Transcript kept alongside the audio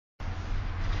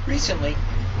Recently,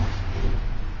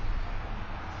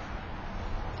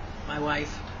 my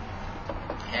wife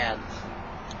had,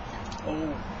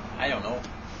 I don't know,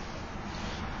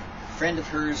 a friend of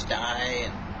hers die,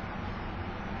 and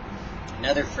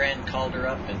another friend called her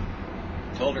up and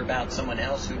told her about someone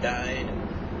else who died,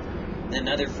 and then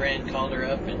another friend called her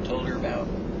up and told her about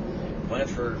one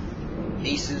of her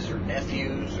nieces or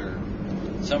nephews or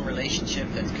some relationship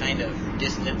that's kind of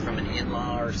distant from an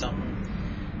in-law or something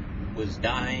was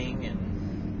dying,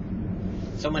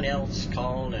 and someone else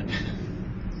called and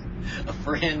a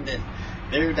friend and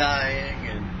they're dying,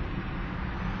 and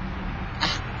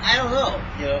I don't know,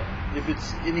 if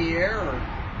it's in the air or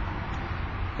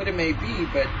what it may be,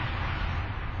 but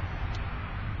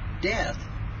death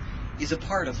is a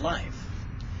part of life,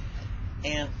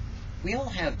 and we all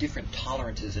have different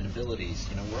tolerances and abilities.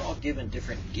 We're all given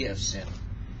different gifts and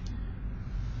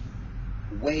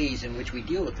ways in which we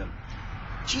deal with them.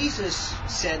 Jesus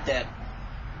said that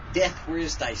death, where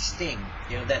is thy sting?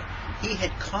 That he had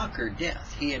conquered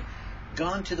death. He had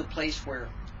gone to the place where,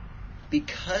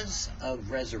 because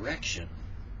of resurrection,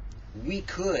 we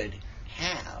could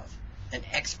have an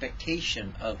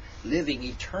expectation of living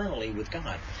eternally with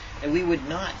God. And we would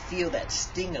not feel that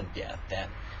sting of death, that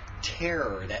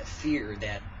terror, that fear,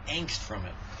 that angst from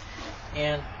it.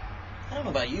 And I don't know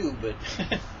about you, but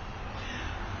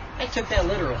I took that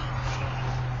literal.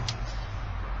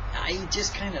 I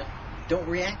just kind of don't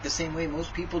react the same way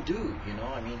most people do,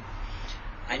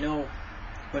 I know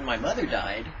when my mother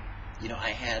died,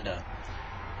 I had a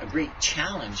great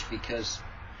challenge, because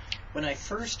when I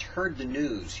first heard the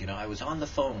news, I was on the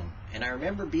phone, and I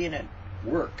remember being at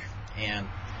work, and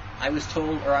I was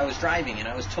told, or I was driving, and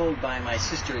I was told by my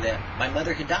sister that my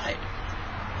mother had died.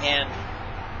 And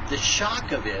the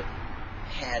shock of it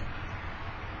had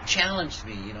challenged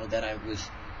me, that I was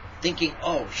thinking,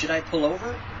 should I pull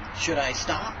over? Should I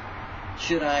stop?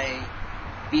 Should I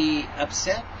be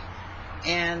upset?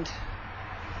 And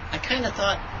I kind of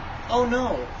thought, oh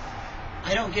no,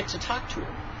 I don't get to talk to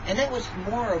her. And that was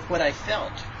more of what I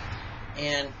felt.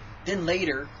 And then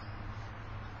later,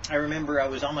 I remember I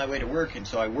was on my way to work, and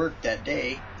so I worked that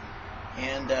day.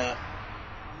 And I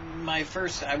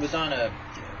was on a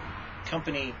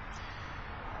company,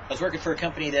 I was working for a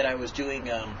company that I was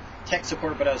doing tech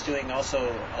support, but I was doing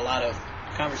also a lot of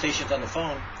conversations on the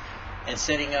phone and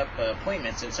setting up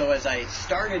appointments. And so as I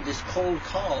started this cold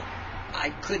call,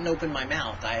 I couldn't open my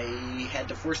mouth. I had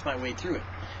to force my way through it.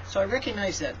 So I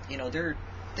recognized that, there are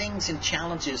things and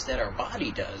challenges that our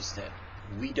body does that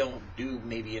we don't do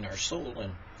maybe in our soul.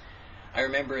 And I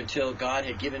remember until God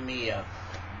had given me a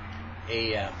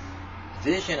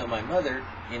vision of my mother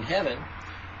in heaven,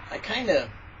 I kind of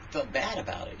felt bad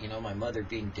about it, my mother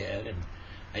being dead, and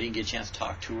I didn't get a chance to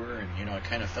talk to her, and I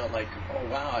kind of felt like, oh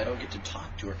wow, I don't get to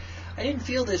talk to her. I didn't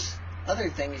feel this other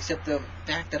thing except the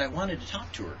fact that I wanted to talk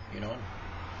to her, and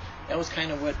that was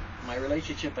kind of what my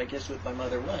relationship, I guess, with my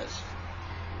mother was.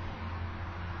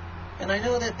 And I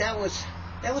know that was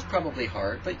probably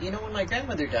hard, but when my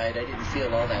grandmother died, I didn't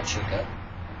feel all that shook up.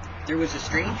 There was a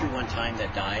stranger one time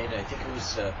that died. I think it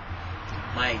was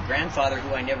my grandfather,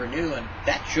 who I never knew, and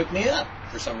that shook me up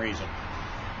for some reason.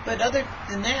 But other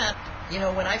than that,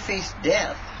 when I faced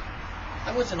death,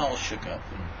 I wasn't all shook up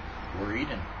and worried.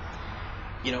 And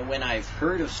when I've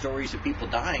heard of stories of people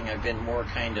dying, I've been more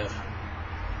kind of,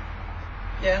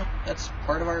 yeah, that's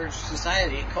part of our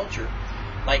society and culture.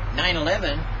 Like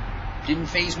 9/11 didn't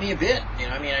faze me a bit.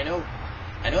 I know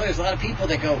there's a lot of people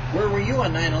that go, where were you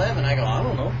on 9/11? I go, I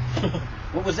don't know.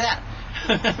 What was that?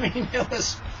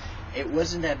 It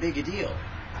wasn't that big a deal.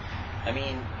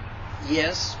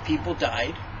 Yes, people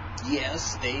died.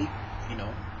 Yes, they,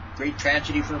 great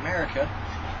tragedy for America.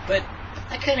 But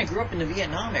I kind of grew up in the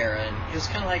Vietnam era, and it was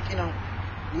kind of like,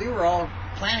 we were all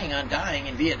planning on dying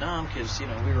in Vietnam because,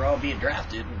 we were all being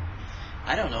drafted. And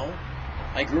I don't know.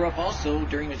 I grew up also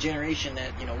during the generation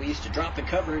that, we used to drop and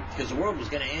cover because the world was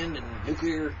going to end and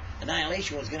nuclear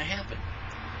annihilation was going to happen.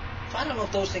 So I don't know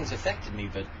if those things affected me,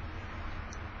 but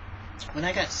when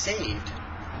I got saved,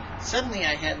 suddenly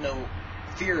I had no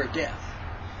fear of death.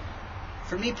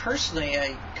 For me personally,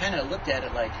 I kind of looked at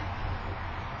it like,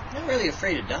 I'm not really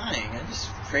afraid of dying. I'm just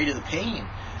afraid of the pain.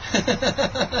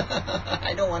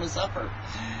 I don't want to suffer.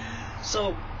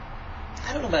 So,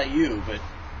 I don't know about you, but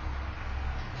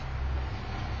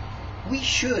we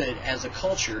should, as a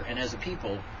culture and as a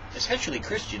people, especially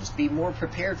Christians, be more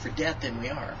prepared for death than we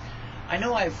are. I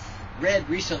know I've read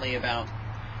recently about,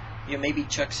 maybe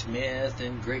Chuck Smith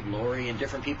and Greg Laurie and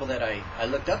different people that I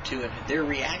looked up to, and their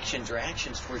reactions or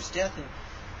actions towards death, and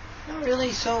not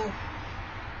really so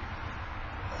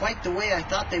quite the way I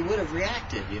thought they would have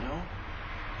reacted,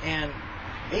 And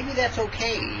maybe that's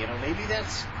okay. Maybe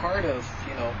that's part of,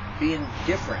 being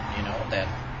different, that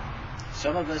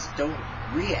some of us don't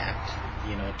react,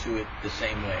 to it the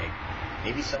same way.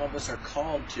 Maybe some of us are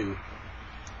called to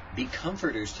be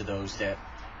comforters to those that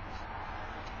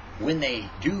when they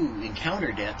do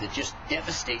encounter death, it just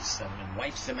devastates them and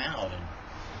wipes them out. And,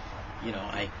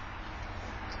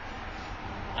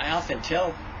 I often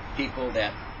tell people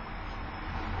that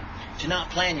to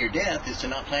not plan your death is to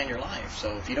not plan your life.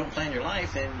 So if you don't plan your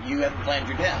life, then you haven't planned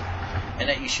your death. And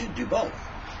that you should do both.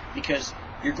 Because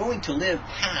you're going to live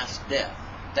past death.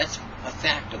 That's a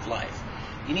fact of life.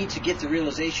 You need to get the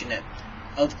realization that,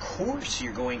 of course,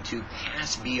 you're going to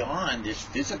pass beyond this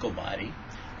physical body.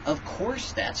 Of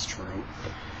course that's true.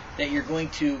 That you're going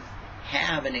to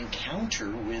have an encounter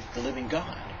with the living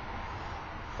God.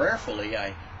 Prayerfully,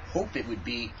 I hope it would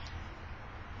be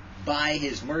by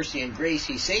His mercy and grace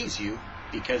He saves you,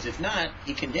 because if not,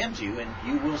 He condemns you and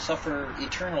you will suffer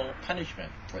eternal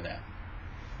punishment for that.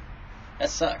 That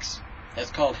sucks.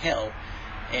 That's called hell.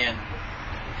 And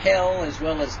hell, as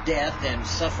well as death and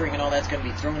suffering and all that's going to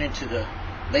be thrown into the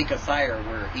lake of fire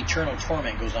where eternal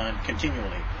torment goes on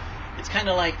continually. It's kind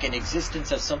of like an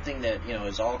existence of something that,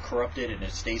 is all corrupted and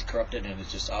it stays corrupted and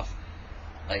it's just off,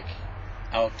 like,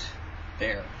 out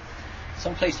there.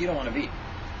 Someplace you don't want to be.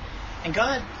 And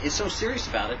God is so serious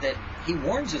about it that He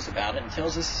warns us about it and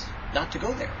tells us not to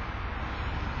go there.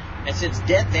 And since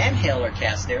death and hell are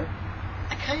cast there,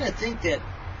 I kind of think that,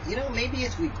 maybe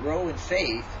as we grow in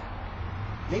faith,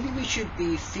 maybe we should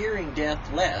be fearing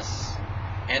death less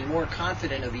and more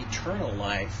confident of eternal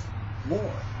life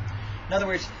more. In other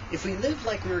words, if we lived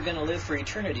like we were going to live for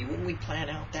eternity, wouldn't we plan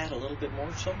out that a little bit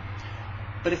more so?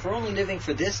 But if we're only living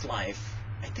for this life,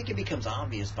 I think it becomes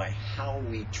obvious by how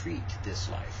we treat this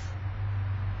life.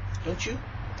 Don't you?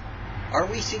 Are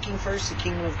we seeking first the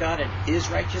kingdom of God and His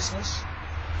righteousness?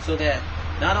 So that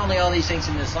not only all these things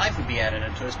in this life would be added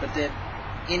unto us, but that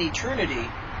in eternity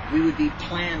we would be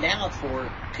planned out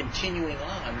for continuing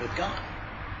on with God.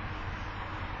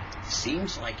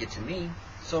 Seems like it to me.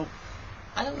 So,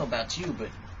 I don't know about you, but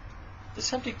the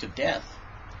subject of death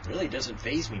really doesn't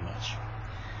faze me much.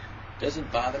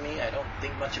 Doesn't bother me. I don't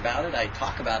think much about it. I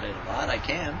talk about it a lot. I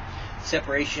can.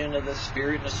 Separation of the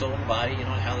spirit and the soul and the body.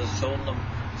 How the soul and the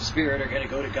spirit are going to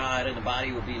go to God, and the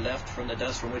body will be left from the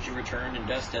dust from which it returned, and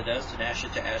dust to dust, and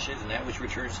ashes to ashes, and that which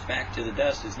returns back to the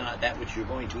dust is not that which you're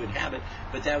going to inhabit,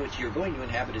 but that which you're going to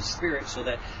inhabit is spirit, so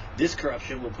that this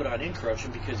corruption will put on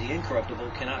incorruption, because the incorruptible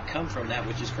cannot come from that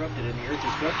which is corrupted, and the earth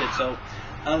is corrupted. So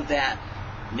of that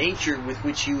nature with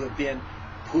which you have been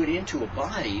put into a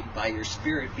body by your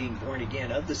spirit being born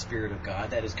again of the Spirit of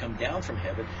God that has come down from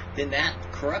heaven, then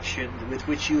that corruption with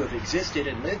which you have existed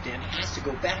and lived in has to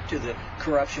go back to the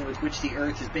corruption with which the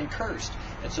earth has been cursed.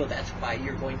 And so that's why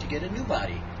you're going to get a new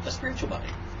body, a spiritual body.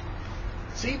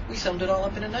 See, we summed it all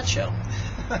up in a nutshell.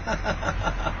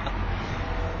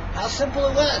 How simple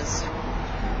it was.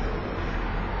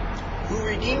 Who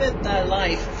redeemeth thy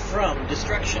life from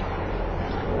destruction.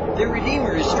 Their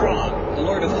Redeemer is strong, the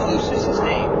Lord of hosts is His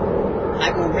name.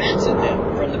 I will ransom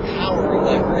them from the power of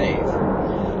thy grave.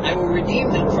 I will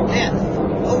redeem them from death.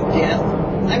 O death,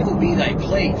 I will be thy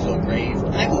plagues, O grave.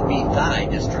 I will be thy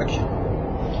destruction.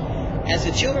 As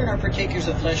the children are partakers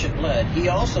of flesh and blood, He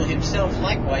also Himself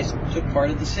likewise took part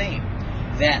of the same,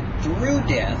 that through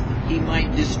death He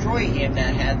might destroy him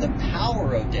that had the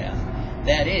power of death,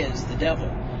 that is, the devil,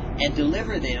 and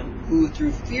deliver them who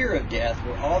through fear of death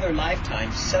were all their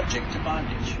lifetime subject to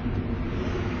bondage.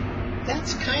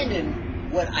 That's kind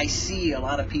of what I see a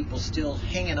lot of people still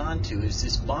hanging on to, is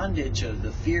this bondage of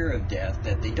the fear of death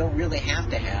that they don't really have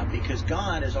to have, because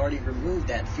God has already removed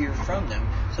that fear from them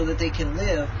so that they can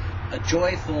live a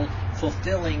joyful,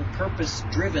 fulfilling,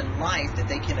 purpose-driven life, that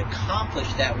they can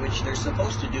accomplish that which they're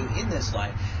supposed to do in this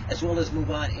life, as well as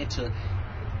move on into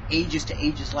ages to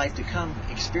ages life to come,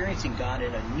 experiencing God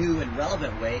in a new and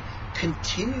relevant way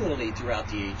continually throughout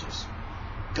the ages.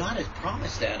 God has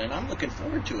promised that, and I'm looking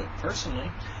forward to it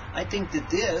personally. I think that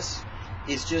this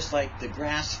is just like the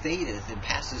grass fadeth and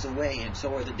passes away, and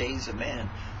so are the days of man.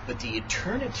 But the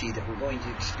eternity that we're going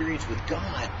to experience with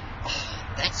God,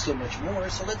 that's so much more,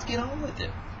 so let's get on with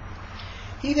it.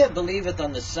 He that believeth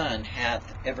on the Son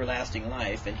hath everlasting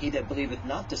life, and he that believeth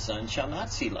not the Son shall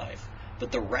not see life,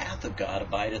 but the wrath of God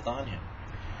abideth on him.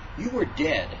 You were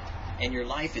dead, and your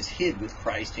life is hid with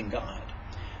Christ in God.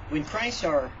 When Christ,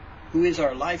 who is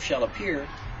our life, shall appear,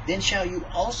 then shall you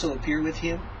also appear with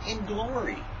Him in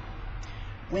glory,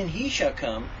 when He shall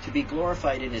come to be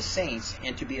glorified in His saints,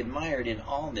 and to be admired in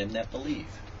all them that believe.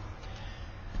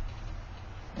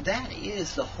 that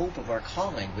is the hope of our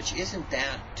calling, which isn't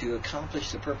that to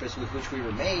accomplish the purpose with which we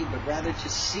were made, but rather to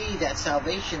see that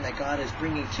salvation that God is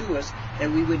bringing to us,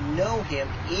 that we would know Him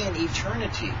in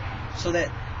eternity, so that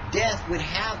death would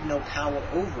have no power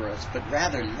over us, but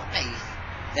rather life,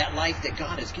 that life that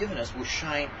God has given us, will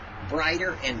shine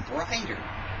brighter and brighter,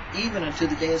 even unto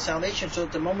the day of salvation. So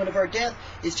at the moment of our death,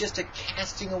 it's just a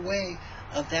casting away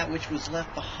of that which was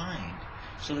left behind,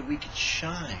 so that we could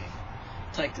shine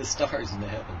like the stars in the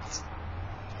heavens.